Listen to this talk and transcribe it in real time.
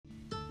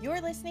You're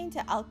listening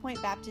to Elk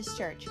Point Baptist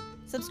Church.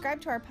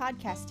 Subscribe to our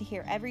podcast to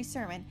hear every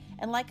sermon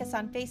and like us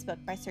on Facebook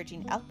by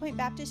searching Elk Point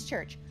Baptist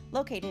Church,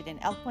 located in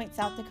Elk Point,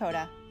 South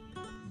Dakota.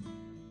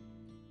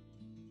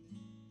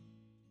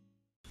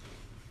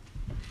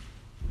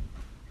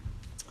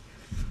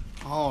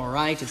 All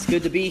right, it's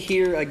good to be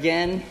here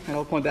again at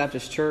Elk Point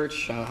Baptist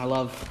Church. I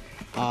love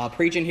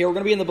preaching here. We're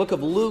going to be in the book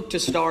of Luke to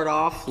start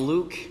off.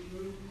 Luke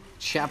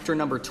chapter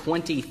number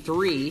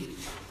 23.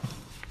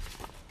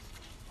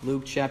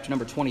 Luke chapter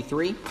number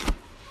 23.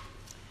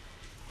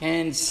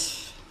 And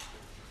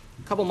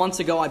a couple months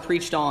ago I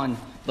preached on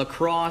the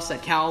cross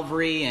at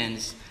Calvary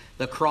and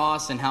the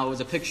cross and how it was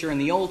a picture in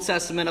the Old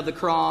Testament of the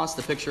cross,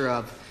 the picture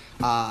of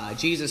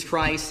Jesus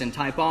Christ and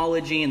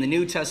typology in the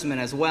New Testament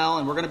as well.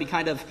 And we're going to be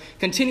kind of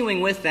continuing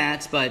with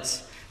that,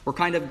 but we're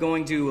kind of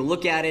going to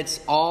look at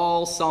it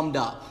all summed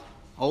up.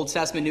 Old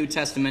Testament, New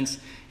Testament,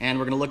 and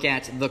we're going to look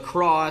at the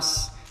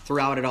cross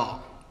throughout it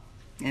all.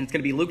 And it's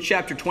going to be Luke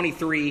chapter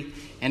 23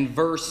 and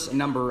verse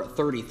number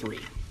 33.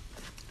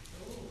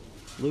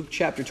 Luke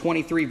chapter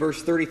 23,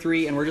 verse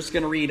 33, and we're just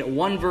going to read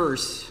one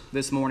verse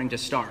this morning to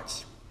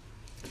start.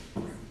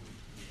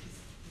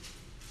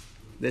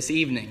 This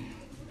evening.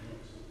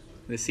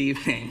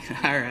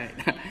 All right.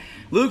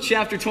 Luke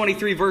chapter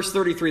 23, verse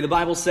 33, the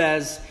Bible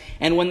says,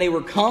 "And when they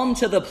were come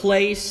to the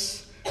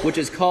place which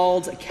is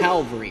called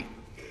Calvary,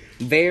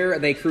 there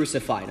they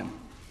crucified him,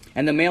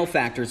 and the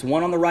malefactors,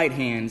 one on the right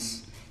hand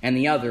and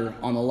the other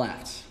on the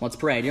left." Let's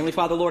pray. Dearly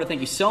Father, Lord, I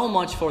thank you so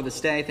much for this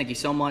day. Thank you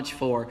so much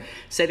for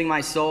saving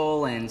my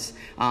soul and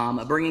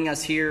bringing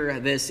us here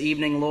this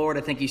evening, Lord.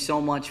 I thank you so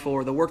much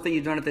for the work that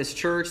you've done at this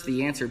church,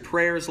 the answered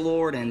prayers,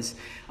 Lord, and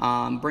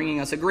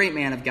bringing us a great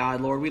man of God,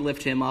 Lord. We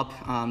lift him up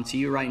to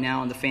you right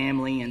now and the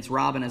family, and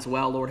Robin as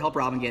well, Lord. Help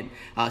Robin get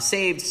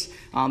saved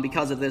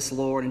because of this,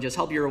 Lord, and just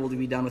help your will to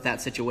be done with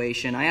that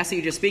situation. I ask that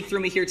you just speak through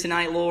me here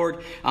tonight, Lord.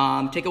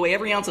 Take away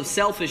every ounce of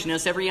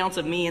selfishness, every ounce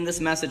of me in this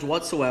message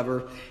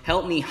whatsoever.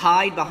 Help me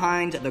hide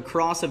behind the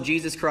cross of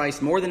Jesus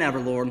Christ more than ever,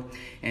 Lord,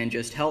 and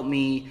just help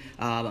me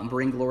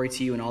bring glory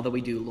to you in all that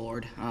we do,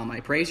 Lord.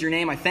 I praise your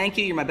name. I thank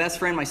you. You're my best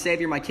friend, my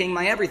Savior, my King,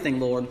 my everything,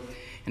 Lord.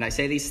 And I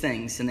say these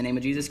things in the name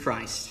of Jesus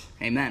Christ.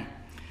 Amen.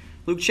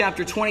 Luke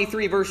chapter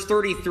 23, verse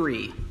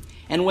 33.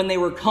 "And when they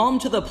were come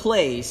to the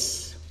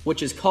place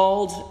which is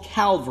called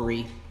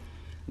Calvary,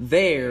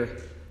 there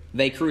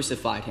they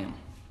crucified him."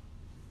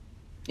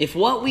 If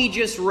what we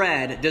just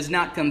read does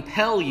not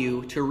compel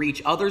you to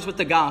reach others with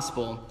the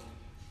gospel,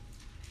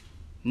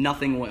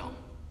 nothing will.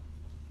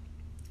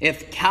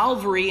 If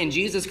Calvary and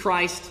Jesus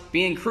Christ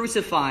being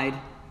crucified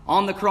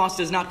on the cross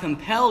does not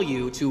compel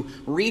you to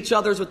reach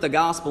others with the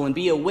gospel and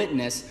be a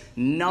witness,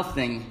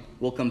 nothing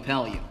will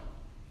compel you.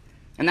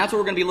 And that's what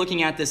we're going to be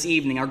looking at this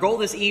evening. Our goal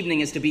this evening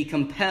is to be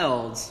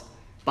compelled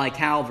by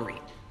Calvary.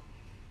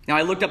 Now,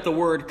 I looked up the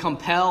word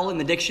compel in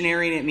the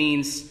dictionary, and it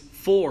means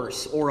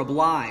force or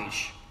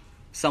oblige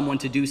someone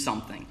to do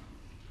something.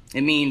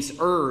 It means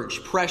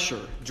urge, pressure,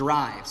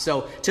 drive.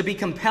 So to be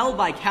compelled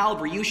by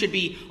Calvary, you should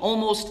be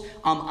almost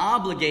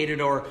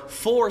obligated or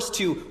forced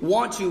to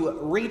want to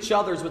reach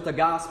others with the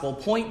gospel,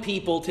 point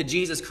people to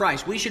Jesus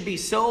Christ. We should be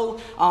so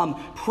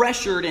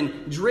pressured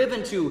and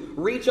driven to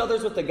reach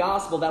others with the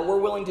gospel that we're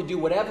willing to do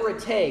whatever it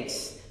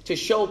takes to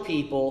show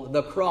people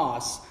the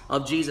cross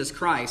of Jesus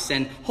Christ.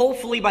 And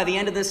hopefully by the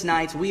end of this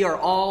night, we are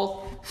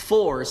all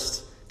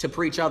forced to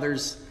preach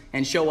others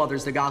and show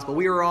others the gospel.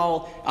 We are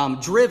all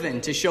driven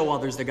to show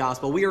others the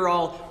gospel. We are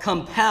all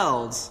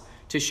compelled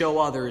to show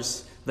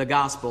others the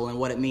gospel and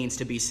what it means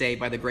to be saved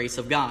by the grace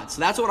of God. So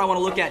that's what I want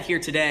to look at here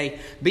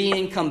today,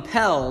 being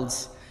compelled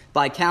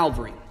by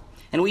Calvary.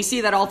 And we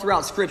see that all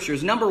throughout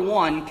Scriptures. Number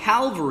one,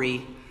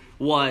 Calvary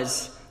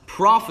was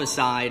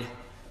prophesied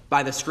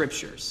by the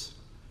Scriptures.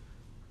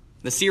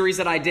 The series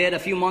that I did a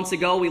few months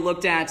ago, we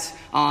looked at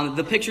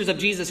the pictures of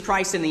Jesus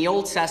Christ in the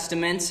Old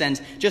Testament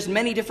and just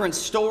many different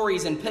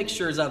stories and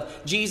pictures of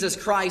Jesus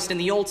Christ in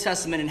the Old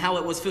Testament and how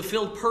it was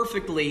fulfilled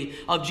perfectly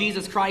of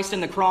Jesus Christ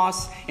and the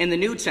cross in the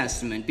New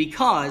Testament,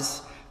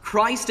 because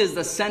Christ is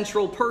the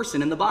central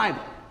person in the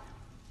Bible.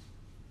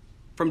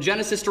 From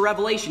Genesis to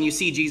Revelation, you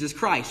see Jesus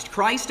Christ.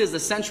 Christ is the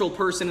central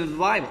person in the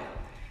Bible.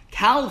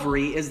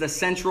 Calvary is the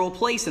central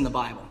place in the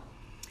Bible.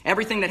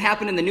 Everything that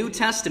happened in the New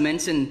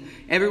Testament and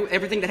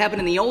everything that happened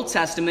in the Old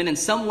Testament in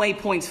some way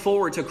points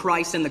forward to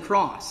Christ and the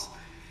cross.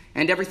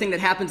 And everything that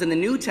happens in the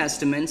New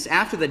Testament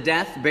after the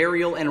death,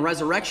 burial, and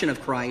resurrection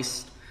of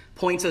Christ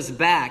points us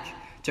back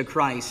to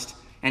Christ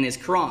and his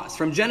cross.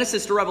 From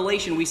Genesis to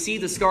Revelation, we see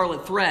the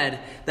scarlet thread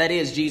that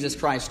is Jesus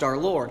Christ our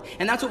Lord.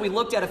 And that's what we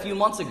looked at a few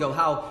months ago,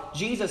 how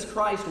Jesus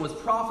Christ was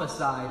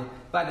prophesied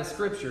by the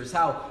Scriptures,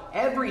 how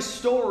every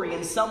story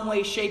in some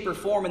way, shape, or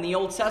form in the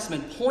Old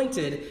Testament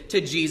pointed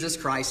to Jesus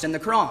Christ and the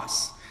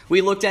cross.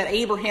 We looked at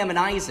Abraham and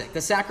Isaac,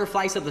 the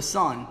sacrifice of the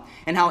son,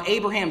 and how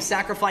Abraham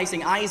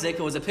sacrificing Isaac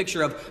was a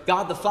picture of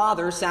God the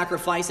Father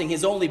sacrificing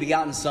his only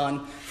begotten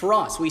son for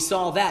us. We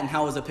saw that and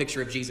how it was a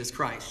picture of Jesus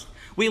Christ.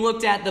 We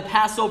looked at the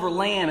Passover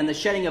lamb and the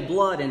shedding of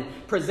blood and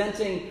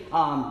presenting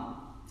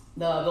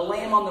the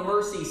lamb on the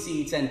mercy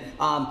seats, and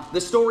the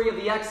story of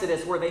the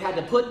Exodus where they had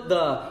to put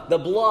the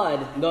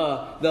blood,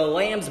 the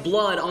lamb's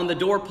blood on the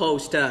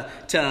doorpost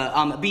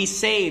to be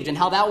saved, and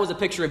how that was a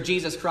picture of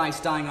Jesus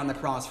Christ dying on the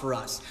cross for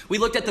us. We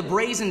looked at the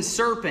brazen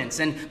serpents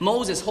and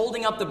Moses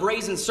holding up the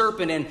brazen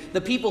serpent, and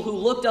the people who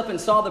looked up and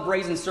saw the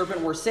brazen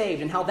serpent were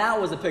saved, and how that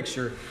was a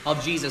picture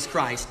of Jesus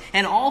Christ.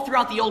 And all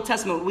throughout the Old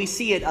Testament, we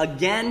see it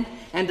again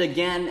and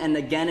again and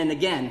again and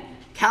again.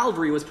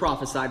 Calvary was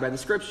prophesied by the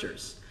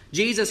Scriptures.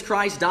 Jesus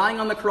Christ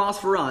dying on the cross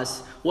for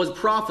us was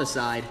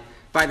prophesied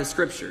by the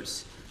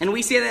Scriptures. And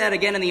we see that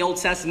again in the Old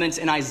Testament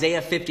in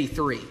Isaiah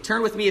 53.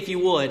 Turn with me, if you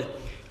would,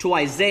 to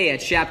Isaiah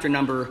chapter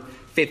number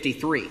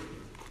 53.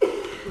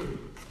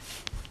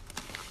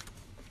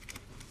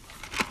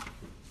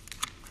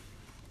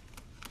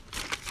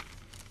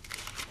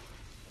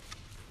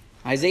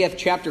 Isaiah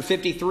chapter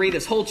 53,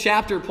 this whole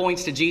chapter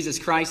points to Jesus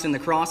Christ and the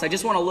cross. I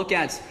just want to look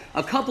at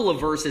a couple of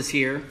verses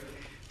here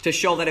to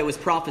show that it was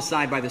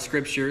prophesied by the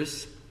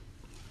Scriptures.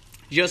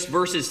 Just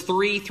verses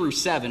 3 through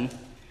 7.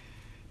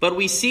 But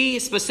we see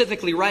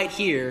specifically right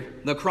here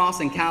the cross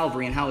and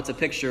Calvary and how it's a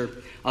picture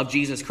of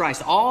Jesus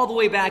Christ. All the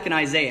way back in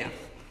Isaiah,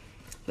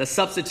 the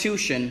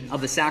substitution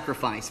of the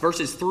sacrifice.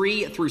 Verses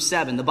 3 through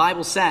 7, the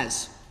Bible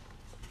says,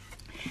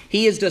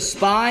 "He is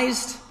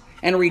despised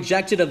and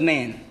rejected of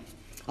man,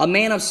 a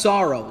man of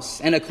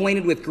sorrows and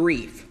acquainted with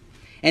grief.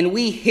 And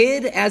we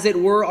hid, as it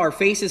were, our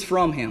faces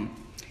from him.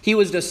 He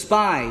was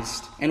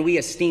despised, and we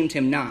esteemed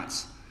him not.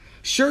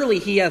 Surely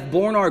he hath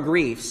borne our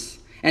griefs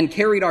and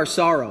carried our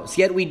sorrows.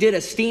 Yet we did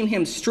esteem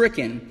him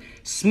stricken,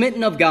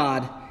 smitten of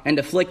God, and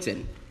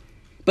afflicted.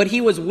 But he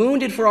was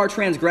wounded for our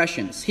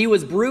transgressions. He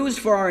was bruised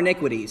for our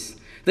iniquities.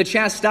 The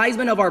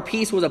chastisement of our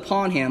peace was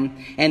upon him,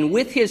 and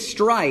with his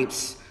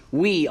stripes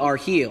we are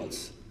healed.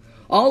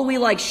 All we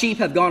like sheep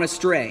have gone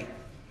astray.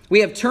 We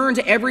have turned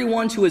every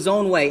one to his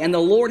own way, and the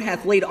Lord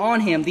hath laid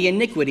on him the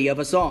iniquity of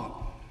us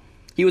all.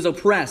 He was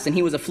oppressed, and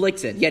he was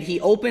afflicted, yet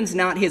he opens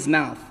not his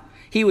mouth.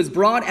 He was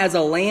brought as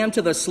a lamb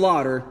to the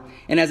slaughter,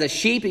 and as a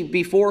sheep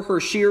before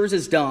her shearers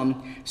is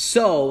dumb,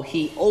 so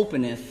he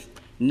openeth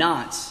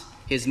not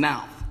his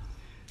mouth."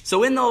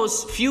 So in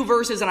those few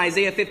verses in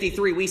Isaiah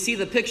 53, we see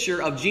the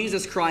picture of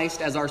Jesus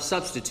Christ as our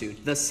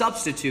substitute, the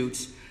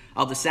substitute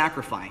of the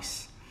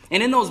sacrifice.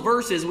 And in those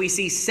verses, we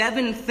see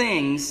 7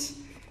 things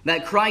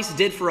that Christ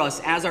did for us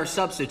as our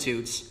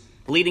substitutes,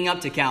 leading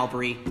up to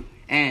Calvary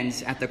and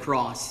at the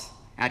cross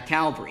at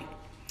Calvary.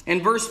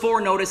 In verse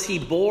 4, notice he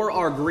bore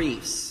our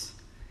griefs.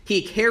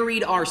 He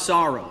carried our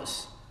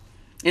sorrows.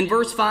 In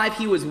verse 5,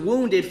 he was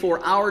wounded for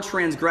our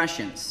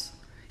transgressions.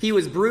 He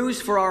was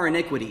bruised for our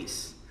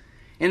iniquities.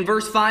 In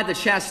verse 5, the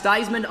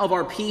chastisement of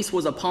our peace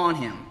was upon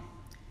him,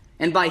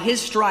 and by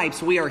his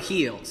stripes we are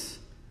healed.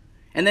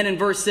 And then in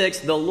verse 6,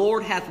 the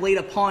Lord hath laid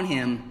upon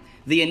him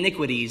the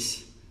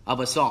iniquities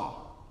of us all.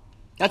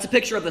 That's a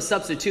picture of the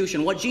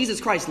substitution, what Jesus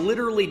Christ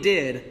literally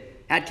did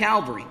at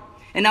Calvary.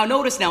 And now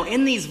notice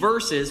in these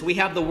verses, we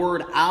have the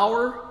word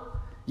our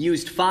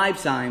used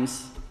 5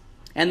 times,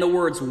 and the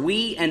words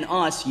we and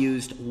us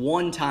used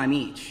 1 time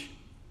each.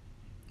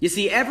 You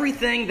see,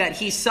 everything that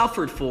he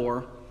suffered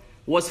for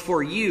was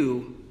for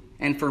you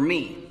and for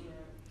me.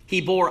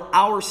 He bore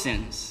our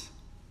sins,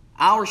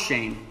 our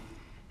shame,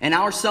 and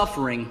our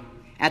suffering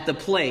at the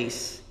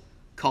place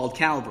called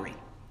Calvary.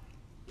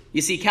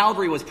 You see,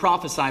 Calvary was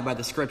prophesied by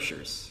the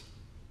Scriptures.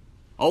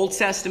 Old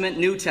Testament,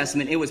 New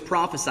Testament, it was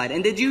prophesied.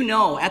 And did you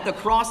know, at the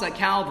cross at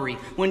Calvary,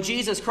 when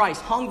Jesus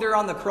Christ hung there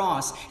on the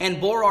cross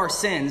and bore our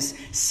sins,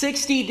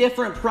 60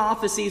 different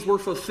prophecies were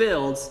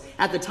fulfilled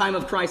at the time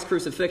of Christ's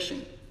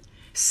crucifixion.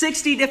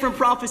 60 different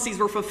prophecies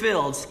were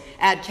fulfilled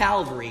at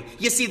Calvary.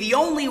 You see, the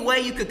only way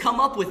you could come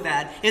up with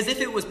that is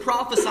if it was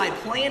prophesied,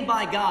 planned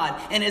by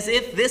God, and as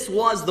if this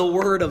was the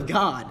Word of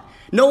God.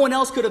 No one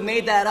else could have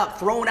made that up,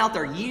 thrown out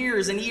there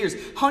years and years,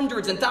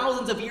 hundreds and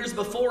thousands of years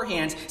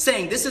beforehand,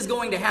 saying this is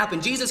going to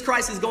happen. Jesus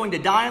Christ is going to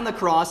die on the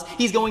cross.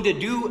 He's going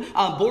to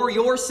bore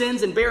your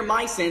sins and bear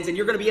my sins, and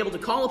you're going to be able to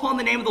call upon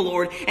the name of the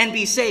Lord and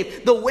be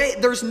saved.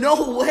 There's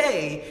no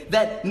way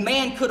that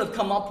man could have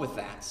come up with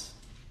that.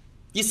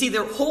 You see,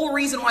 the whole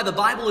reason why the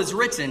Bible is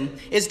written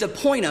is to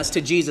point us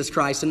to Jesus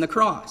Christ and the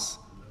cross.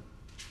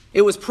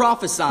 It was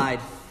prophesied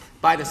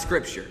by the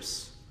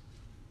Scriptures.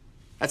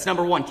 That's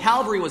number 1.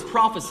 Calvary was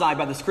prophesied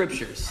by the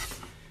Scriptures.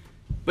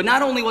 But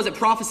not only was it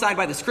prophesied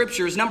by the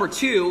Scriptures, number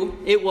 2,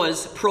 it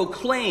was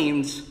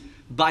proclaimed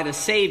by the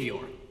Savior.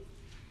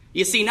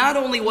 You see, not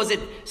only was it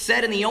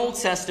said in the Old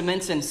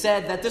Testament and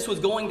said that this was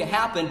going to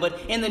happen, but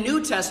in the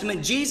New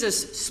Testament,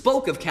 Jesus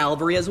spoke of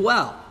Calvary as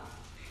well.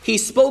 He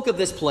spoke of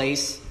this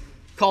place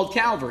called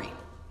Calvary.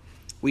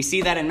 We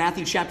see that in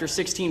Matthew chapter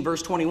 16,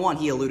 verse 21,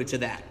 he alluded to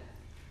that.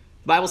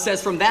 The Bible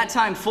says, "From that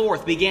time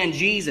forth began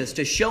Jesus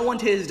to show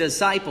unto his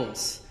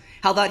disciples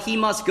how that he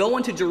must go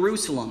unto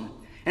Jerusalem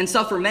and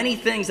suffer many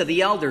things of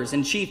the elders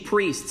and chief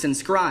priests and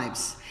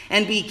scribes,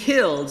 and be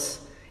killed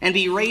and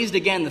be raised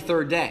again the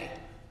 3rd day."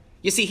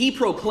 You see, he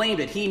proclaimed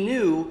it. He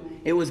knew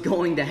it was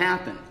going to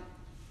happen.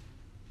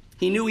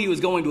 He knew he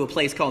was going to a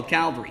place called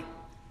Calvary.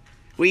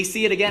 We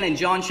see it again in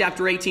John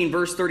chapter 18,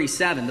 verse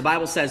 37. The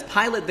Bible says,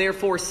 Pilate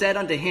therefore said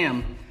unto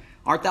him,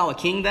 Art thou a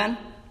king then?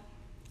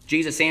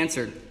 Jesus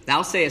answered,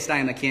 Thou sayest I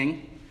am a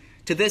king.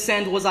 To this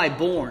end was I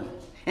born,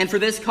 and for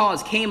this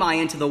cause came I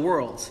into the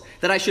world,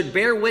 that I should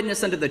bear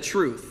witness unto the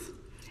truth.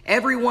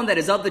 Everyone that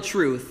is of the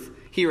truth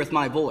heareth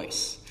my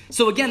voice.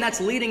 So again, that's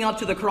leading up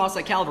to the cross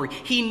at Calvary.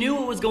 He knew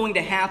what was going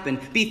to happen.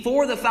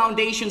 Before the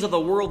foundations of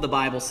the world, the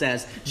Bible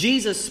says,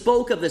 Jesus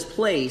spoke of this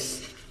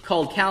place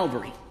called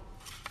Calvary.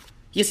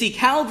 You see,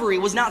 Calvary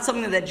was not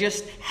something that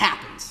just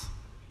happens.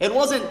 It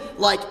wasn't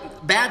like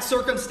bad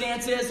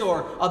circumstances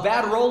or a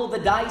bad roll of the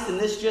dice and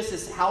this just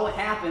is how it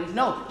happened.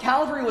 No,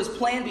 Calvary was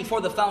planned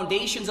before the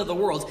foundations of the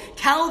world.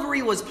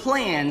 Calvary was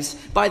planned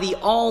by the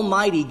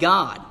Almighty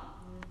God.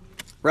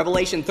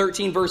 Revelation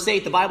 13 verse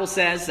 8, the Bible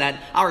says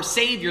that our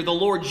Savior, the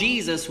Lord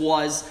Jesus,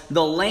 was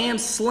the Lamb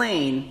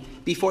slain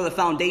before the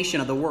foundation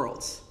of the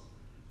world.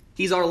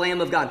 He's our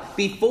Lamb of God.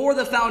 Before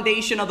the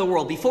foundation of the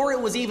world, before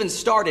it was even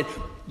started,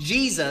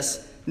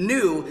 Jesus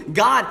knew,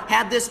 God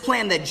had this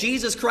plan that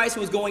Jesus Christ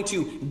was going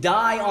to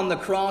die on the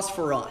cross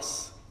for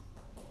us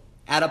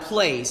at a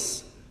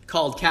place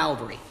called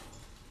Calvary.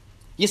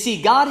 You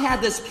see, God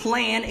had this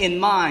plan in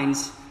mind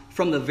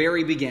from the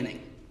very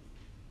beginning.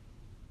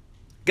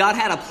 God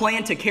had a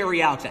plan to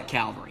carry out at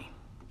Calvary.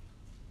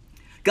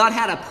 God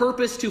had a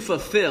purpose to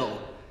fulfill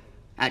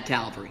at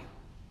Calvary.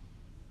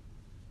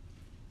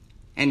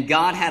 And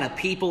God had a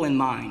people in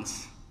mind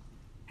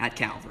at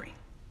Calvary.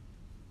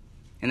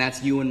 And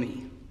that's you and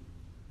me.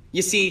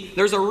 You see,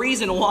 there's a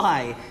reason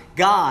why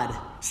God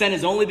sent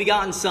His only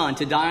begotten Son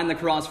to die on the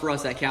cross for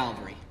us at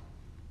Calvary.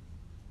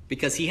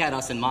 Because He had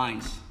us in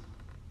mind.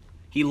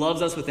 He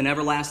loves us with an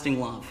everlasting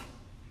love.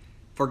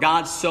 For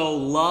God so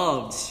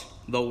loved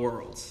the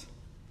world.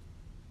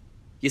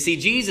 You see,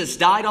 Jesus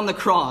died on the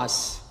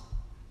cross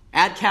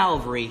at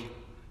Calvary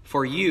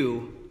for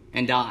you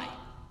and I.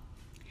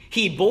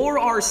 He bore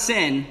our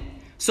sin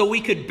so we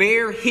could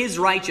bear His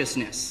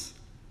righteousness.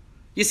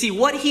 You see,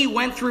 what He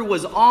went through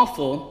was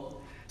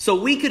awful,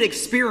 so we could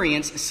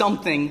experience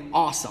something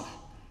awesome.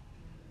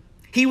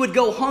 He would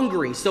go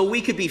hungry so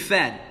we could be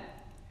fed.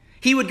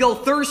 He would go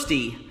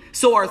thirsty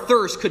so our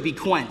thirst could be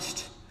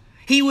quenched.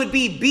 He would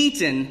be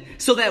beaten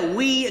so that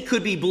we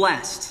could be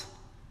blessed.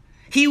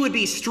 He would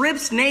be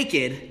stripped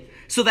naked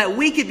so that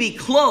we could be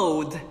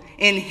clothed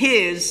in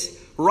His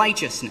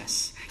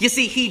righteousness. You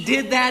see, He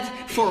did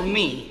that for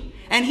me.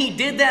 And He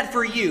did that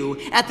for you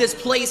at this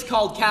place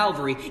called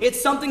Calvary. It's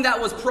something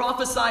that was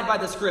prophesied by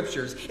the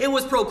Scriptures. It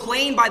was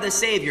proclaimed by the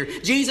Savior.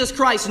 Jesus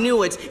Christ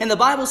knew it. And the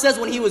Bible says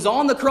when He was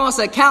on the cross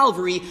at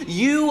Calvary,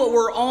 you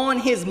were on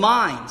His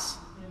minds.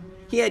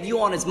 He had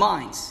you on His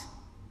minds.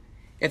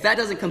 If that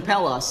doesn't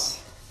compel us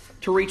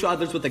to reach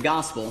others with the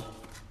gospel,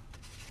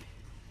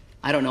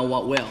 I don't know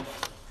what will.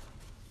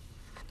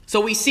 So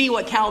we see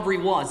what Calvary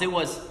was. It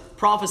was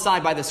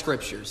prophesied by the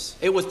Scriptures.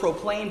 It was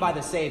proclaimed by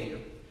the Savior.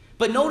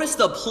 But notice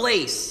the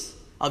place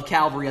of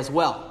Calvary as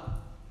well.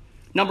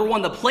 Number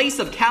one, the place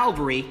of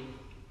Calvary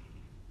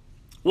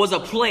was a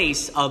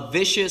place of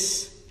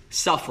vicious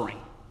suffering.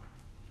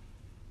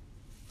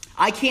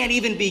 I can't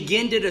even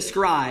begin to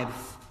describe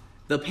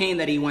the pain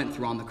that He went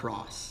through on the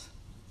cross.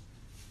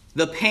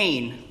 The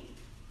pain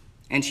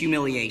and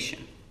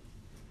humiliation.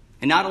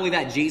 And not only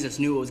that, Jesus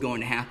knew what was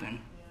going to happen.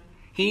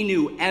 He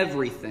knew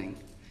everything.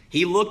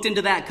 He looked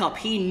into that cup.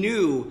 He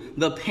knew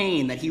the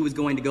pain that He was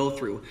going to go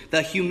through,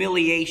 the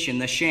humiliation,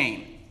 the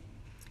shame.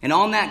 And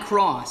on that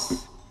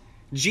cross,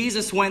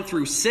 Jesus went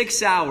through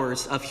 6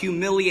 hours of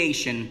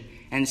humiliation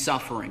and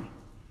suffering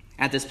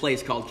at this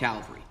place called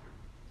Calvary.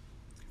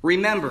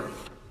 Remember,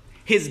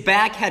 His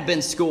back had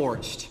been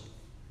scourged.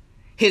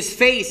 His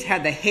face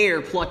had the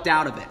hair plucked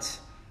out of it.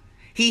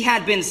 He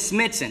had been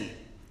smitten.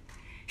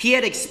 He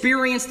had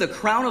experienced the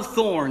crown of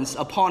thorns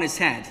upon His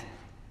head.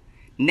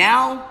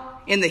 Now,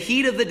 in the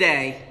heat of the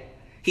day,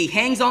 He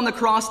hangs on the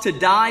cross to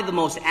die the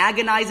most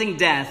agonizing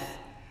death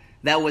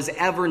that was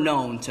ever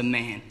known to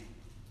man.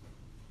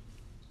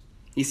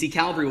 You see,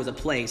 Calvary was a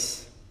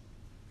place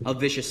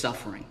of vicious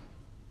suffering.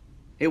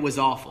 It was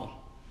awful.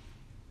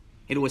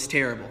 It was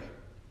terrible.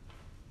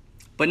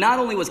 But not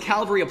only was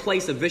Calvary a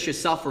place of vicious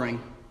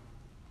suffering,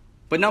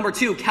 but number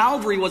two,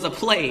 Calvary was a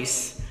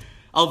place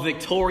of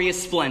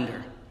victorious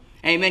splendor.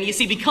 Amen. You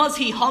see, because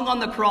He hung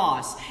on the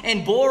cross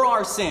and bore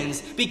our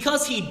sins,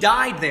 because He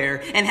died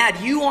there and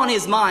had you on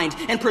His mind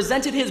and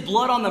presented His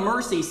blood on the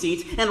mercy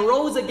seat and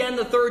rose again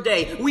the third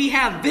day, we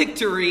have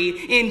victory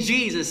in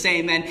Jesus.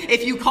 Amen.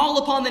 If you call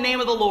upon the name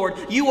of the Lord,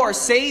 you are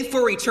saved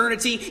for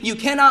eternity. You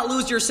cannot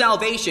lose your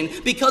salvation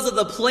because of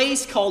the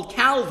place called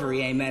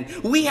Calvary. Amen.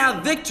 We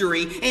have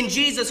victory in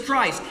Jesus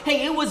Christ.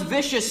 Hey, it was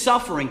vicious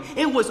suffering.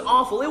 It was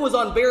awful. It was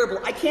unbearable.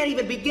 I can't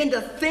even begin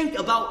to think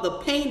about the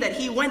pain that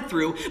He went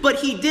through, but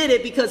He did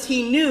it because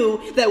He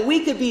knew that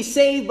we could be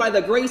saved by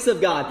the grace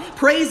of God.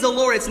 Praise the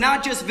Lord. It's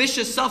not just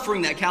vicious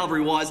suffering that Calvary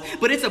was,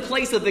 but it's a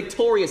place of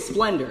victorious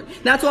splendor.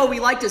 That's why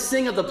we like to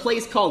sing of the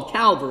place called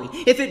Calvary.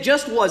 If it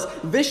just was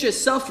vicious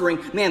suffering,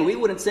 man, we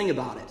wouldn't sing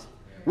about it.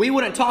 We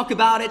wouldn't talk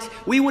about it.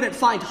 We wouldn't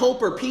find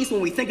hope or peace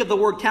when we think of the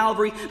word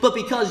Calvary. But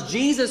because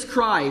Jesus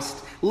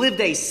Christ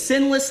lived a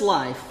sinless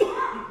life,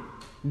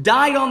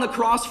 died on the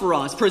cross for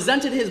us,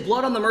 presented his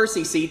blood on the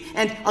mercy seat,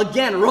 and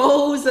again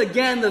rose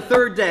again the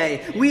third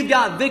day, we've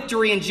got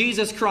victory in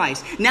Jesus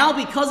Christ. Now,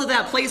 because of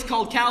that place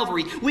called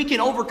Calvary, we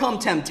can overcome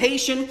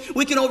temptation.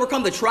 We can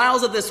overcome the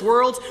trials of this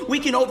world. We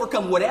can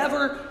overcome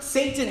whatever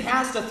Satan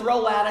has to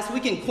throw at us. We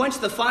can quench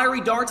the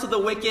fiery darts of the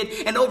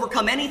wicked and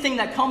overcome anything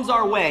that comes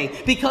our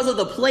way because of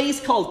the place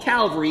called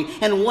Calvary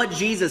and what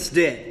Jesus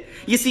did.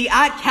 You see,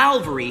 at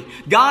Calvary,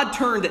 God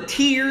turned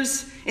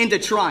tears into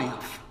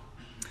triumph.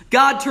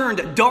 God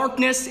turned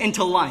darkness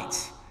into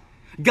light.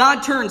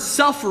 God turned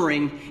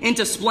suffering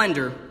into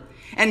splendor.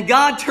 And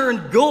God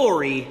turned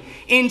glory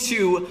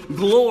into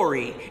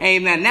glory.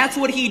 Amen. That's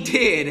what he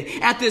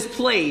did at this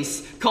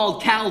place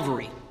called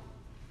Calvary.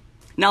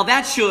 Now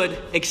that should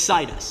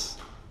excite us.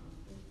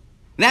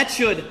 That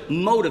should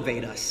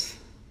motivate us.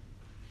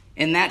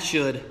 And that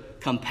should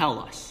compel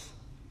us.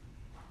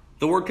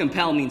 The word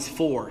compel means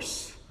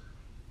force,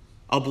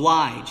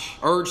 oblige,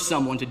 urge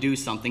someone to do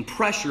something,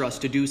 pressure us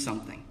to do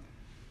something.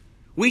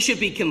 We should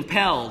be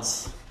compelled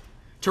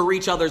to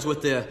reach others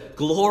with the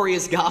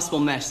glorious gospel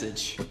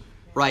message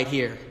right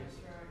here.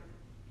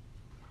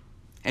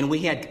 And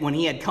when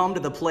he had come to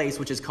the place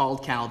which is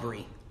called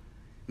Calvary,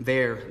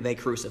 there they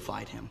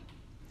crucified him.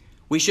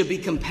 We should be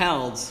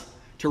compelled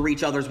to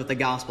reach others with the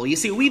gospel. You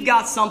see, we've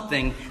got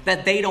something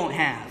that they don't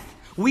have.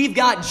 We've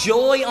got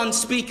joy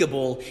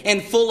unspeakable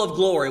and full of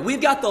glory. We've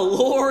got the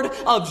Lord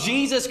of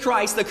Jesus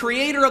Christ, the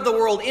creator of the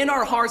world, in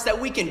our hearts that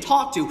we can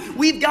talk to.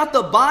 We've got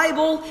the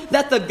Bible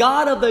that the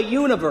God of the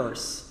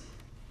universe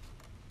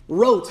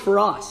wrote for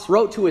us,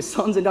 wrote to his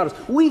sons and daughters.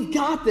 We've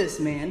got this,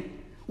 man.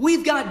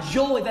 We've got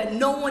joy that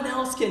no one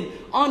else can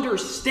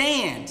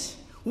understand.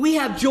 We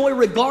have joy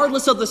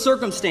regardless of the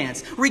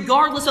circumstance,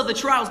 regardless of the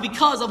trials,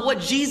 because of what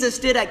Jesus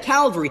did at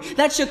Calvary.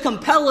 That should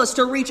compel us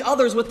to reach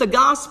others with the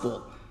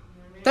gospel.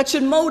 That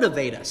should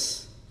motivate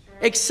us,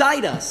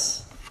 excite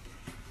us,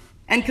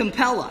 and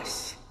compel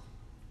us.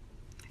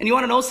 And you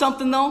want to know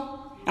something, though?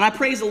 And I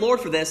praise the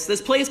Lord for this.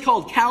 This place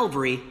called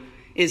Calvary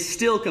is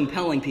still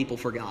compelling people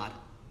for God.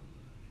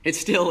 It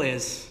still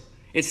is.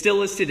 It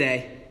still is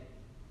today.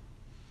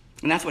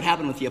 And that's what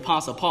happened with the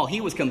Apostle Paul.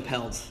 He was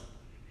compelled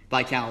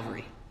by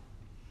Calvary.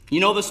 You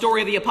know the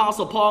story of the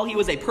Apostle Paul? He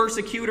was a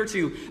persecutor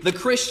to the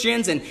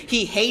Christians, and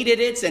he hated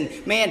it.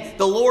 And man,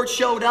 the Lord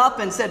showed up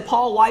and said,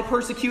 Paul, why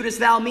persecutest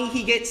thou me?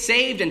 He gets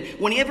saved. And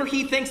whenever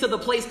he thinks of the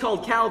place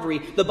called Calvary,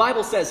 the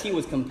Bible says he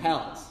was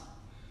compelled.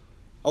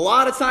 A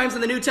lot of times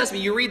in the New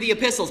Testament, you read the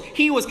epistles,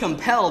 he was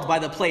compelled by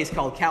the place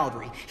called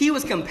Calvary. He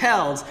was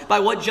compelled by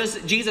what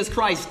Jesus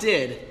Christ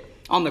did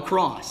on the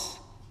cross.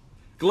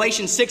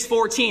 Galatians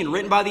 6:14,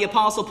 written by the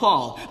Apostle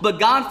Paul. But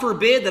God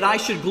forbid that I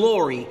should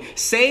glory,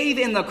 save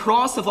in the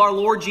cross of our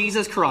Lord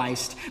Jesus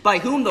Christ, by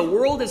whom the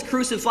world is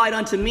crucified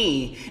unto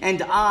me,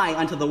 and I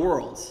unto the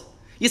world.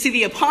 You see,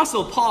 the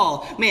Apostle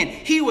Paul, man,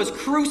 he was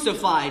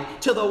crucified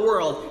to the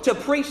world to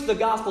preach the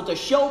gospel, to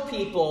show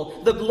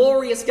people the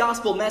glorious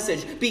gospel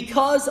message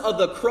because of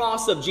the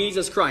cross of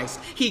Jesus Christ.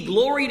 He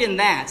gloried in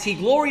that. He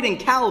gloried in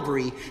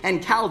Calvary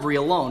and Calvary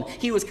alone.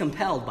 He was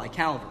compelled by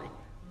Calvary.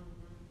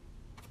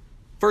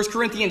 1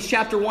 Corinthians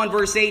chapter 1,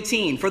 verse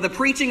 18. For the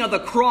preaching of the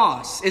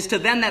cross is to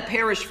them that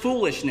perish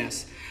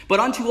foolishness, but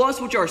unto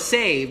us which are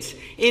saved,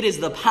 it is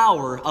the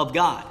power of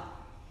God.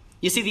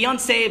 You see, the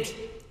unsaved,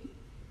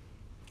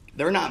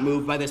 they're not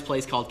moved by this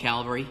place called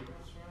Calvary.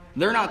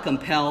 They're not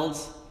compelled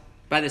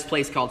by this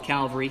place called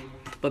Calvary.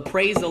 But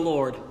praise the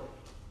Lord,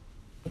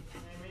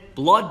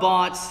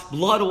 blood-bought,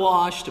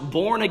 blood-washed,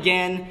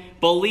 born-again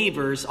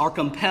believers are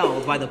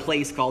compelled by the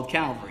place called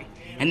Calvary.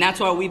 And that's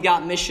why we've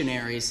got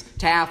missionaries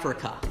to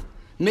Africa,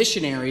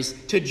 missionaries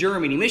to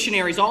Germany,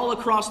 missionaries all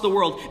across the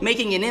world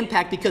making an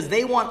impact because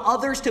they want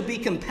others to be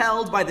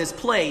compelled by this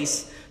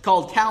place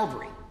called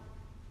Calvary.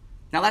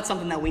 Now that's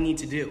something that we need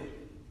to do.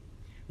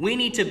 We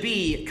need to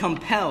be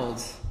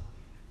compelled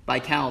by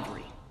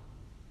Calvary.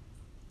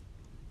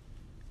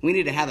 We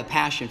need to have a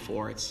passion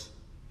for it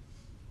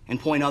and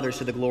point others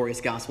to the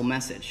glorious gospel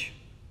message.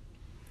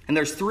 And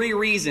there's 3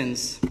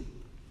 reasons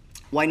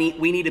why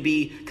we need to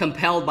be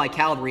compelled by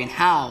Calvary and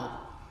how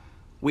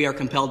we are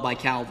compelled by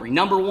Calvary.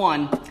 Number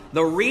 1,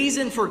 the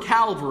reason for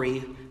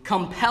Calvary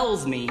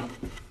compels me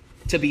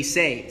to be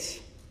saved.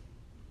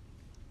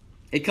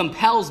 It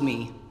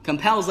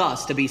compels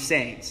us to be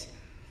saved.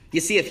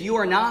 You see, if you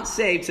are not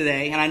saved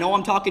today, and I know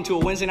I'm talking to a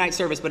Wednesday night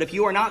service, but if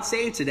you are not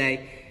saved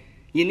today,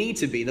 you need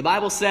to be. The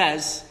Bible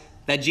says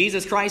that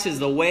Jesus Christ is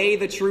the way,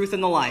 the truth,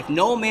 and the life.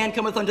 No man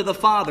cometh unto the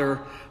Father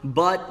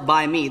but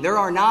by me. There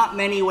are not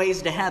many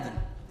ways to heaven.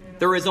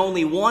 There is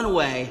only one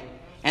way,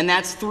 and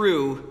that's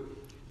through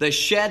the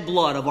shed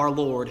blood of our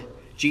Lord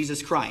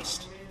Jesus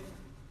Christ.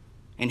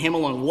 And him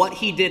alone, what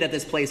he did at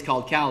this place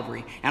called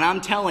Calvary. And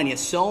I'm telling you,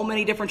 so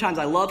many different times,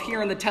 I love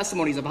hearing the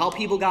testimonies of how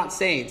people got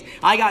saved.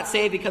 I got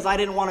saved because I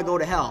didn't want to go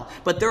to hell.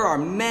 But there are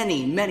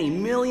many, many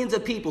millions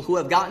of people who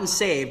have gotten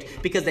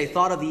saved because they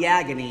thought of the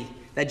agony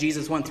that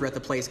Jesus went through at the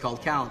place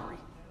called Calvary.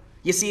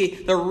 You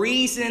see, the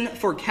reason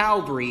for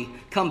Calvary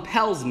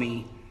compels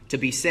me to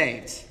be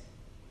saved.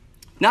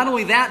 Not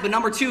only that, but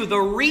number two, the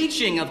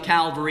reaching of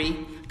Calvary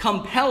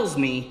compels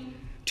me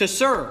to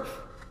serve.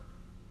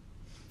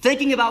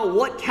 Thinking about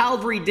what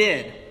Calvary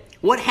did,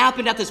 what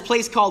happened at this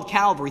place called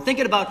Calvary,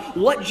 thinking about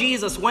what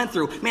Jesus went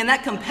through, man,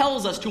 that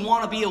compels us to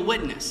want to be a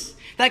witness.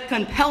 That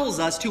compels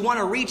us to want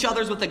to reach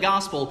others with the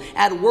gospel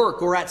at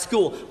work or at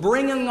school,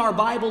 bringing our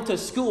Bible to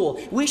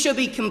school. We should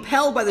be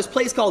compelled by this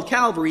place called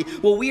Calvary,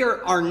 where we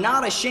are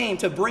not ashamed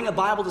to bring a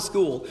Bible to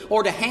school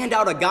or to hand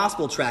out a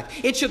gospel tract.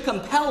 It should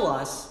compel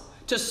us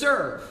to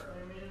serve,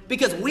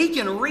 because we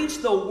can reach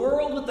the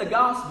world with the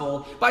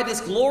gospel by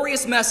this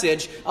glorious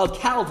message of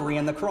Calvary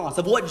and the cross,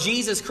 of what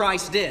Jesus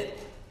Christ did.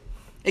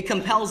 It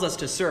compels us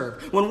to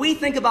serve. When we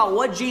think about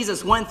what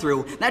Jesus went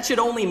through, that should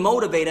only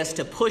motivate us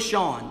to push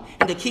on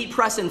and to keep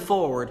pressing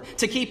forward,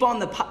 to keep on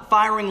the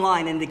firing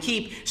line and to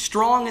keep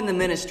strong in the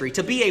ministry,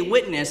 to be a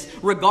witness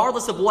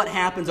regardless of what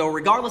happens or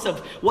regardless of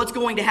what's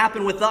going to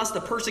happen with us, the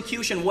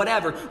persecution,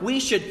 whatever. We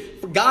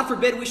should, God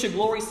forbid, we should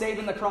glory save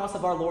in the cross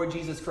of our Lord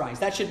Jesus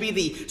Christ. That should be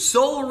the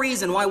sole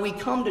reason why we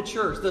come to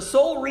church, the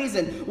sole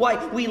reason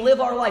why we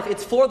live our life.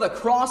 It's for the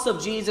cross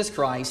of Jesus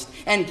Christ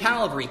and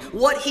Calvary,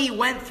 what he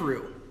went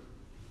through,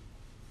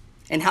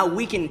 and how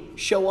we can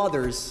show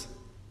others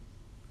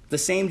the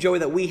same joy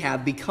that we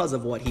have because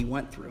of what he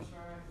went through.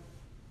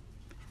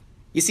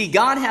 You see,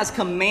 God has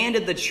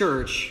commanded the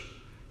church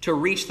to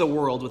reach the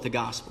world with the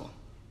gospel.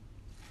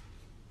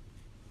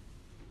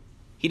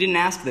 He didn't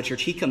ask the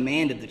church, he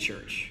commanded the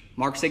church.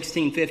 Mark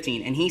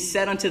 16:15, and he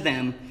said unto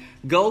them,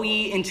 go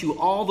ye into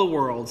all the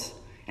worlds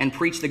and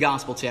preach the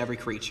gospel to every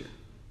creature.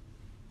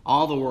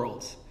 All the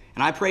worlds.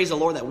 And I praise the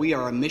Lord that we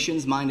are a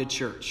missions-minded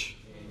church.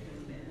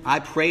 I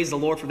praise the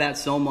Lord for that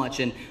so much.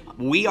 And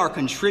we are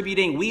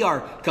contributing. We are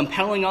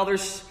compelling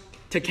others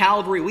to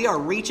Calvary. We are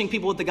reaching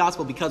people with the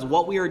gospel because of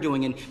what we are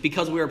doing and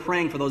because we are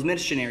praying for those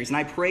missionaries. And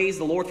I praise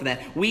the Lord for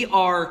that. We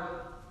are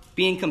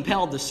being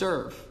compelled to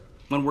serve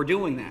when we're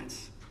doing that.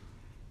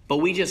 But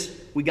we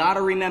got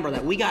to remember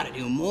that we got to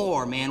do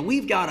more, man.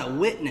 We've got to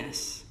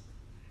witness.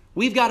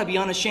 We've got to be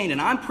unashamed. And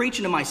I'm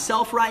preaching to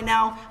myself right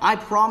now. I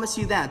promise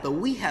you that. But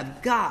we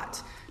have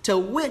got to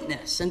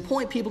witness and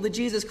point people to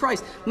Jesus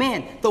Christ.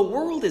 Man, the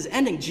world is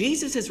ending.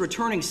 Jesus is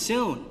returning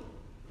soon.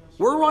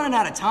 We're running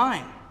out of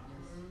time.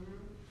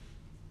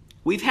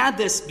 We've had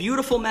this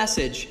beautiful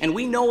message, and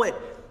we know it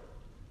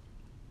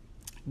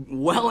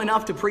well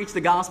enough to preach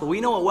the gospel.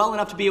 We know it well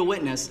enough to be a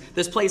witness.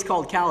 This place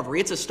called Calvary.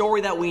 It's a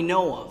story that we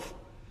know of.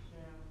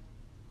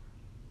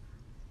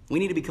 We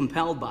need to be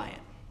compelled by it.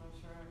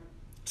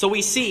 So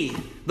we see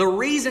the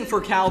reason for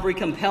Calvary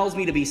compels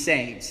me to be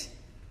saved.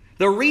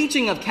 The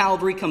reaching of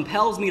Calvary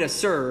compels me to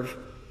serve.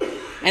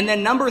 And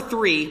then number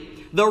 3,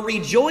 the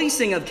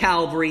rejoicing of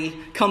Calvary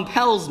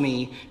compels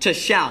me to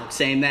shout.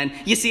 Amen.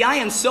 You see, I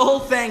am so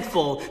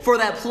thankful for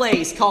that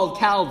place called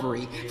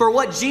Calvary, for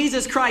what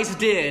Jesus Christ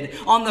did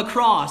on the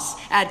cross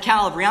at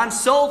Calvary. I'm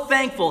so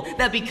thankful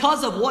that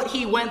because of what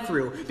he went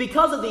through,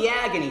 because of the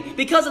agony,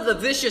 because of the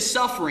vicious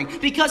suffering,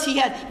 because he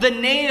had the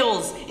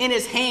nails in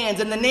his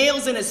hands and the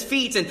nails in his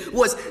feet and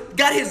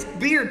got his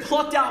beard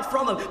plucked out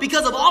from him,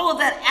 because of all of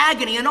that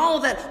agony and all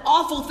of that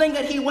awful thing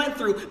that he went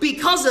through,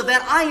 because of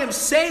that I am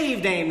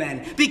saved.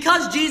 Amen.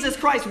 Because Jesus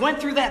Christ went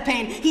through that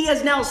pain, he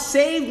has now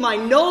saved my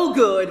no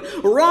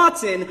good,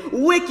 rotten,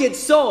 wicked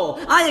soul.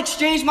 I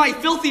exchanged my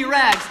filthy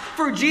rags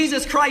for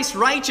Jesus Christ's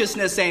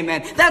righteousness.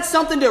 Amen. That's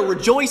something to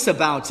rejoice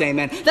about.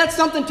 Amen. That's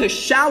something to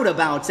shout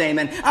about.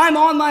 Amen. I'm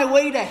on my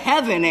way to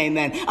heaven.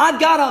 Amen. I've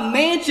got a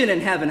mansion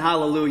in heaven.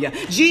 Hallelujah.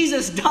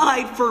 Jesus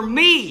died for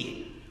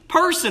me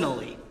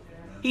personally.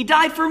 He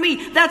died for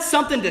me. That's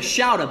something to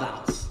shout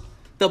about.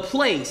 The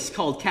place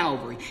called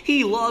Calvary.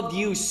 He loved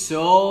you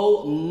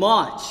so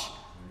much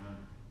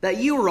that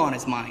you were on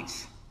his mind.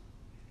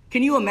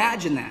 Can you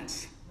imagine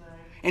that?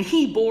 And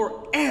he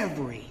bore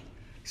every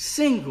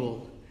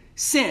single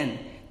sin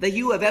that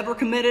you have ever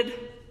committed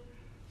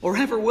or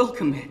ever will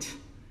commit.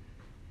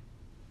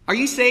 Are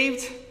you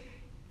saved?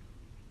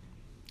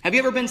 Have you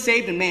ever been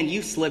saved and man,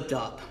 you slipped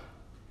up?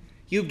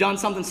 You've done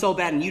something so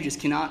bad and you just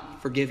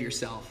cannot forgive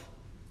yourself.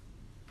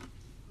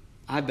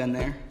 I've been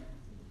there.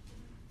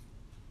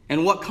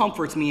 And what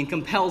comforts me and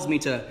compels me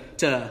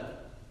to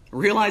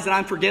realize that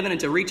I'm forgiven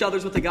and to reach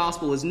others with the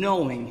gospel is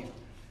knowing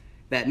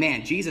that,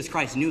 man, Jesus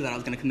Christ knew that I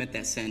was going to commit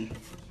that sin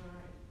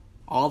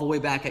all the way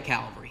back at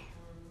Calvary.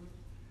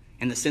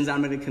 And the sins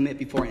I'm going to commit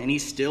before, and he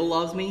still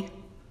loves me.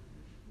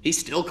 He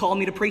still called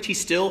me to preach. He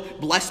still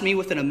blessed me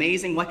with an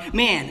amazing wife.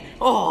 Man,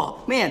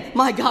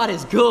 my God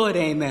is good,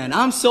 amen.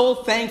 I'm so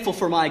thankful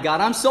for my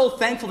God. I'm so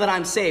thankful that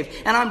I'm saved.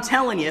 And I'm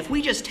telling you, if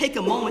we just take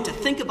a moment to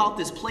think about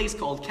this place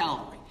called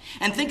Calvary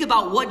and think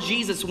about what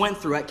Jesus went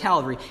through at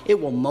Calvary, it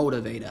will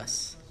motivate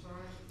us.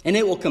 And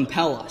it will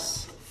compel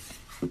us.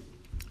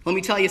 Let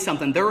me tell you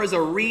something. There is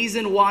a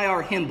reason why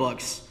our hymn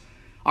books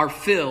are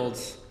filled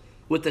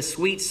with the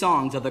sweet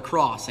songs of the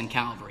cross and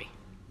Calvary.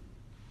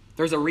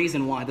 There's a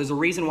reason why. There's a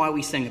reason why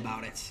we sing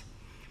about it.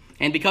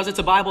 And because it's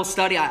a Bible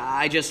study,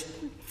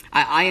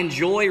 I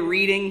enjoy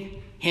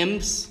reading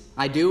hymns.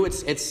 I do.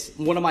 It's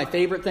one of my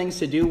favorite things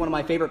to do, one of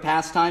my favorite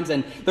pastimes.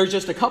 And there's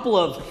just a couple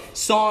of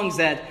songs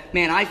that,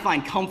 man, I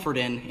find comfort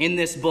in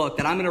this book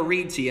that I'm going to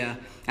read to you.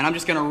 And I'm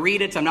just going to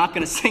read it. I'm not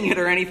going to sing it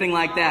or anything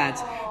like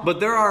that. But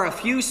there are a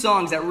few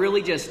songs that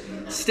really just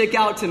stick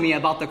out to me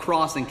about the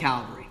cross and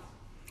Calvary.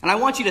 And I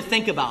want you to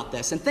think about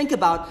this. And think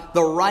about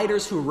the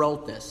writers who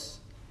wrote this.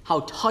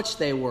 How touched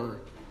they were.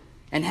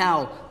 And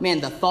how,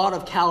 man, the thought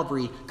of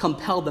Calvary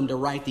compelled them to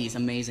write these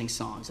amazing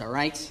songs. All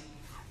right?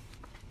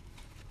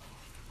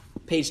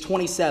 Page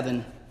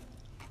 27.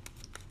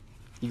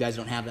 You guys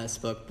don't have this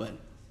book, but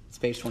it's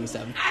page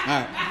 27.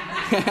 All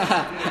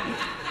right.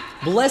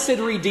 Blessed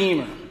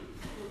Redeemer.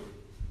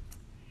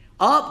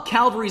 Up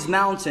Calvary's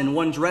mountain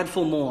one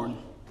dreadful morn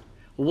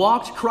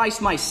walked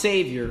Christ my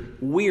Savior,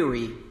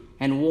 weary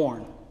and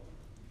worn,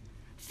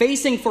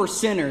 facing for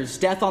sinners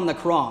death on the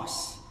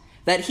cross,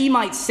 that he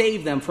might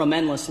save them from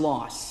endless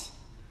loss.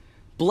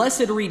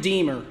 Blessed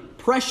Redeemer,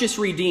 precious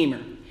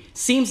Redeemer,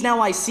 seems now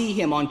I see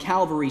him on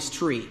Calvary's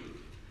tree,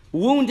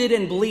 wounded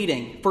and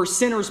bleeding, for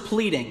sinners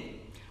pleading,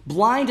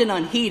 blind and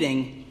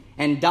unheeding,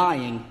 and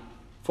dying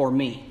for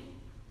me.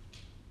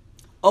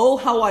 Oh,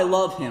 how I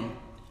love him,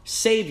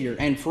 Savior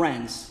and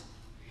friends.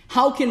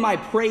 How can my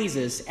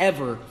praises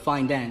ever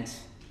find end?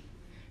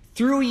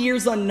 Through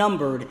years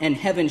unnumbered and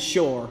heaven's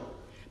shore,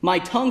 my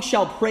tongue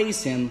shall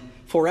praise him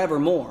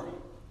forevermore.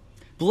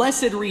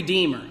 Blessed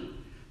Redeemer,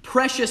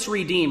 precious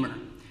Redeemer,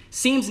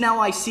 seems now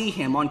I see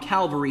him on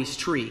Calvary's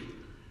tree,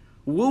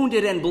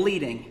 wounded and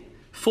bleeding,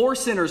 for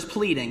sinners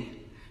pleading,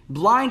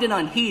 blind and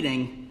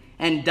unheeding,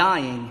 and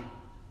dying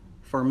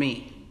for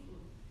me.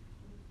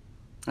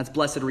 That's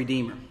Blessed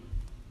Redeemer.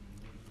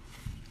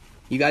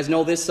 You guys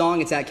know this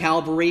song. It's at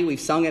Calvary. We've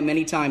sung it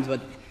many times, but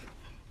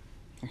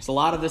there's a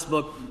lot of this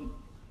book,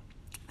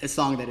 this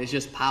song that is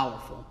just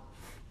powerful.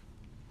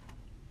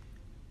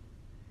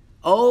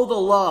 Oh, the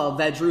love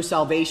that drew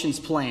salvation's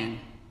plan.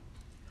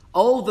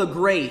 Oh, the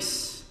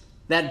grace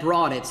that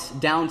brought it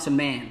down to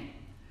man.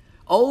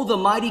 Oh, the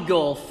mighty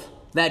gulf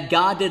that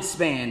God did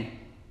span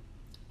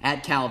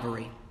at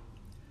Calvary.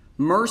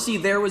 Mercy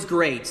there was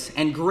great,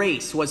 and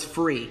grace was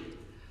free.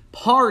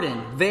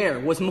 Pardon there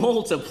was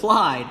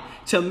multiplied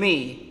to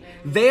me.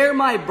 There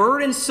my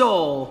burdened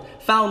soul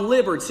found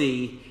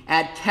liberty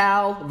at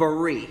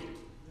Calvary.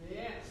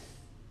 Yes.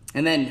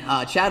 And then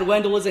Chad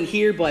Wendell isn't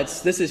here, but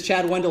this is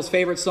Chad Wendell's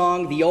favorite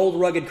song, The Old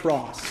Rugged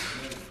Cross.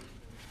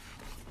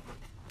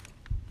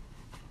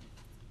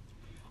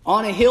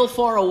 On a hill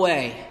far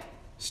away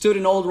stood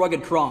an old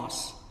rugged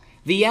cross,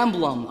 the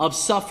emblem of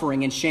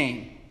suffering and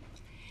shame.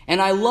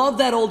 And I love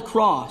that old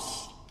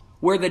cross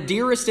where the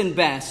dearest and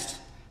best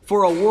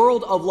for a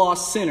world of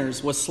lost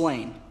sinners was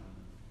slain.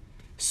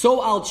 So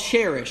I'll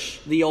cherish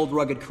the old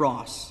rugged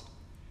cross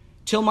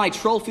till my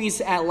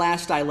trophies at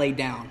last I lay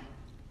down.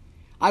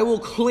 I will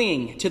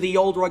cling to the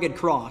old rugged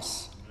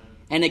cross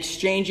and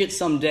exchange it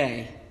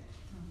someday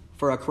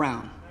for a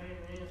crown.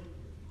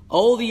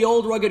 Oh, the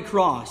old rugged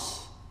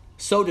cross,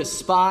 so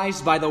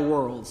despised by the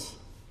world,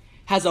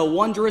 has a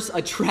wondrous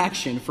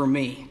attraction for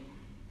me.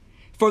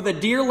 For the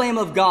dear Lamb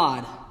of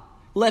God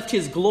left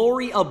his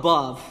glory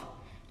above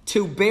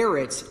to bear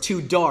it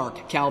to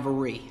dark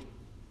Calvary.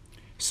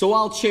 So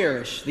I'll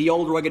cherish the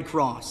old rugged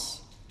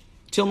cross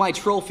till my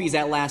trophies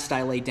at last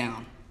I lay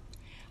down.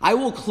 I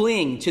will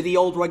cling to the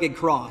old rugged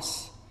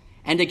cross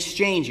and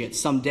exchange it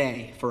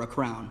someday for a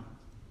crown.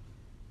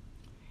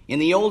 In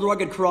the old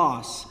rugged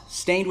cross,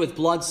 stained with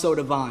blood so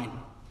divine,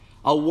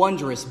 a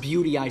wondrous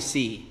beauty I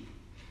see.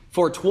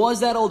 For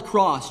 'twas that old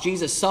cross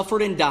Jesus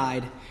suffered and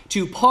died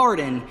to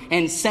pardon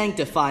and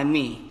sanctify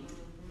me.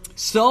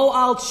 So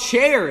I'll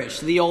cherish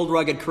the old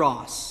rugged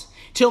cross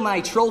till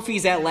my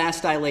trophies at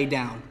last I lay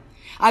down.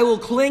 I will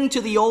cling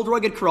to the old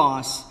rugged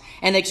cross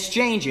and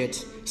exchange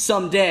it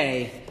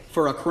someday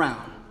for a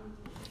crown.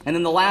 And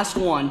then the last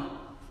one,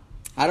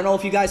 I don't know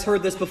if you guys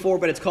heard this before,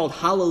 but it's called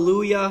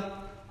Hallelujah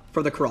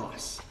for the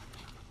Cross.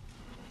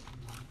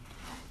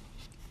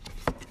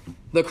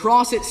 The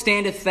cross it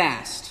standeth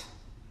fast.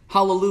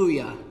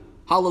 Hallelujah,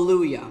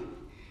 hallelujah.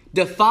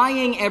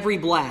 Defying every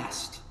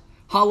blast.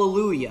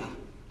 Hallelujah,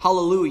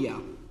 hallelujah.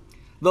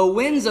 The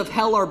winds of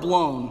hell are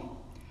blown.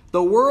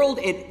 The world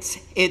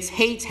its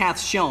hate hath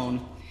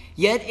shown.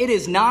 Yet it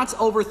is not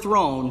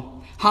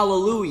overthrown.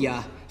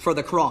 Hallelujah for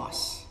the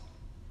cross.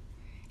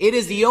 It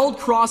is the old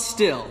cross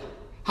still.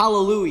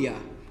 Hallelujah,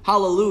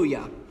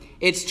 hallelujah.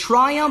 Its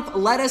triumph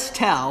let us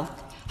tell.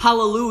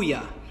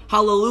 Hallelujah,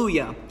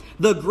 hallelujah.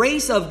 The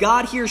grace of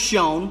God here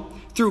shown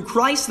through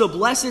Christ the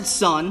blessed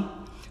Son,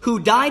 who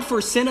died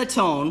for sin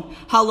atone.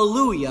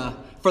 Hallelujah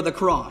for the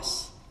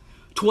cross.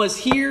 'Twas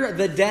here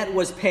the debt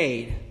was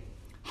paid.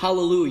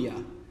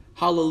 Hallelujah,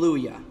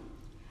 hallelujah.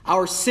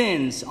 Our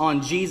sins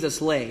on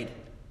Jesus laid.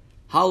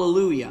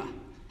 Hallelujah,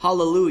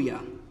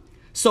 hallelujah.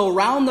 So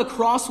round the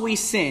cross we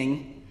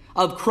sing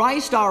of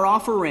Christ our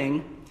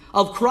offering,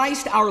 of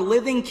Christ our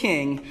living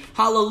King.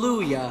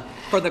 Hallelujah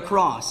for the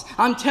cross.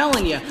 I'm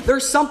telling you,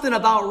 there's something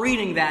about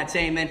reading that,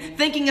 amen.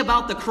 Thinking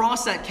about the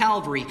cross at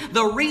Calvary.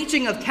 The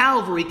reaching of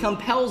Calvary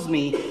compels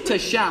me to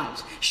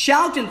shout.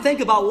 Shout and think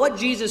about what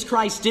Jesus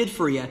Christ did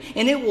for you,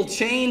 and it will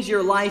change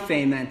your life,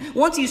 amen.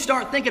 Once you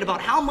start thinking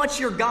about how much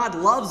your God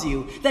loves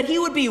you, that He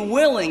would be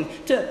willing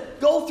to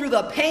go through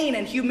the pain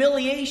and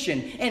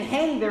humiliation and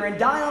hang there and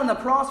die on the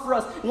cross for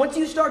us. Once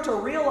you start to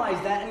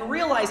realize that and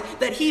realize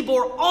that He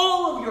bore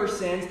all of your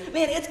sins,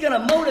 man, it's going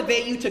to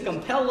motivate you to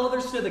compel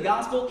others to the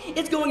gospel.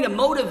 It's going to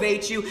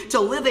motivate you to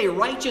live a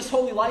righteous,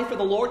 holy life for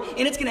the Lord,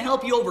 and it's going to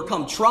help you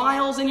overcome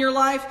trials in your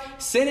life,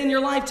 sin in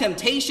your life,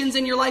 temptations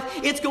in your life.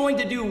 It's going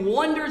to do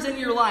wonders in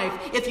your life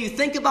if you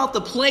think about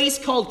the place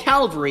called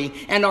Calvary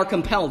and are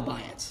compelled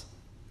by it.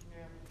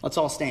 Let's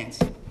all stand.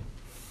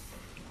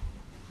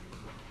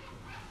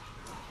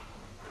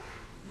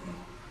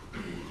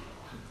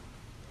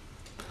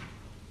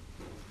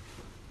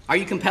 Are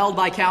you compelled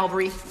by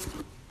Calvary?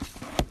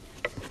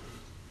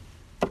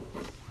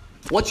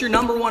 What's your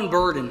number one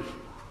burden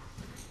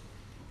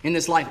in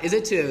this life? Is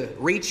it to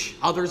reach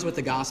others with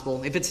the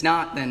gospel? If it's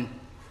not, then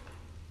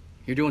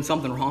you're doing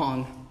something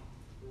wrong.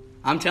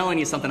 I'm telling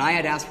you something. I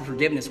had to ask for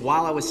forgiveness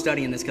while I was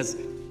studying this because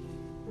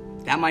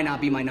that might not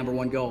be my number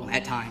one goal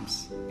at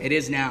times. It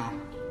is now.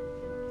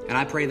 And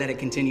I pray that it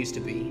continues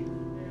to be.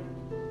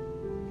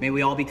 May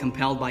we all be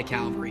compelled by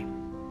Calvary.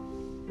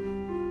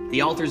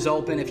 The altar's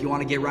open if you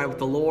want to get right with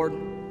the Lord.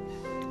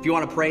 If you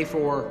want to pray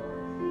for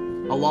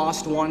a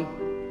lost one.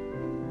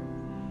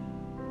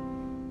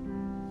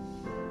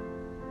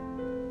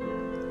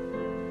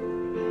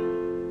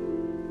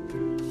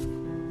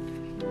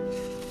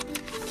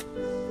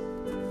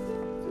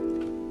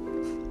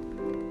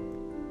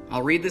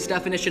 I'll read this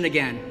definition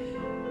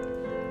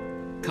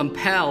again.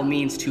 Compel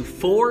means to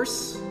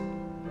force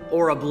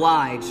or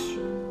oblige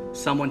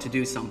someone to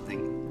do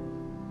something.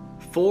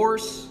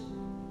 Force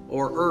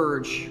or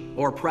urge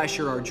or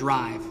pressure or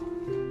drive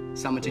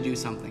someone to do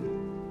something.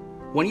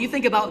 When you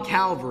think about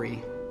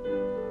Calvary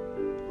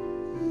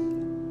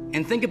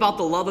and think about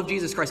the love of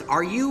Jesus Christ,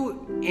 are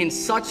you in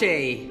such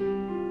a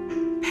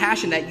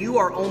passion that you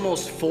are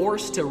almost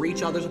forced to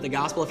reach others with the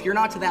gospel? If you're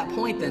not to that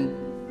point,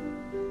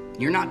 then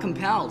you're not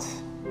compelled.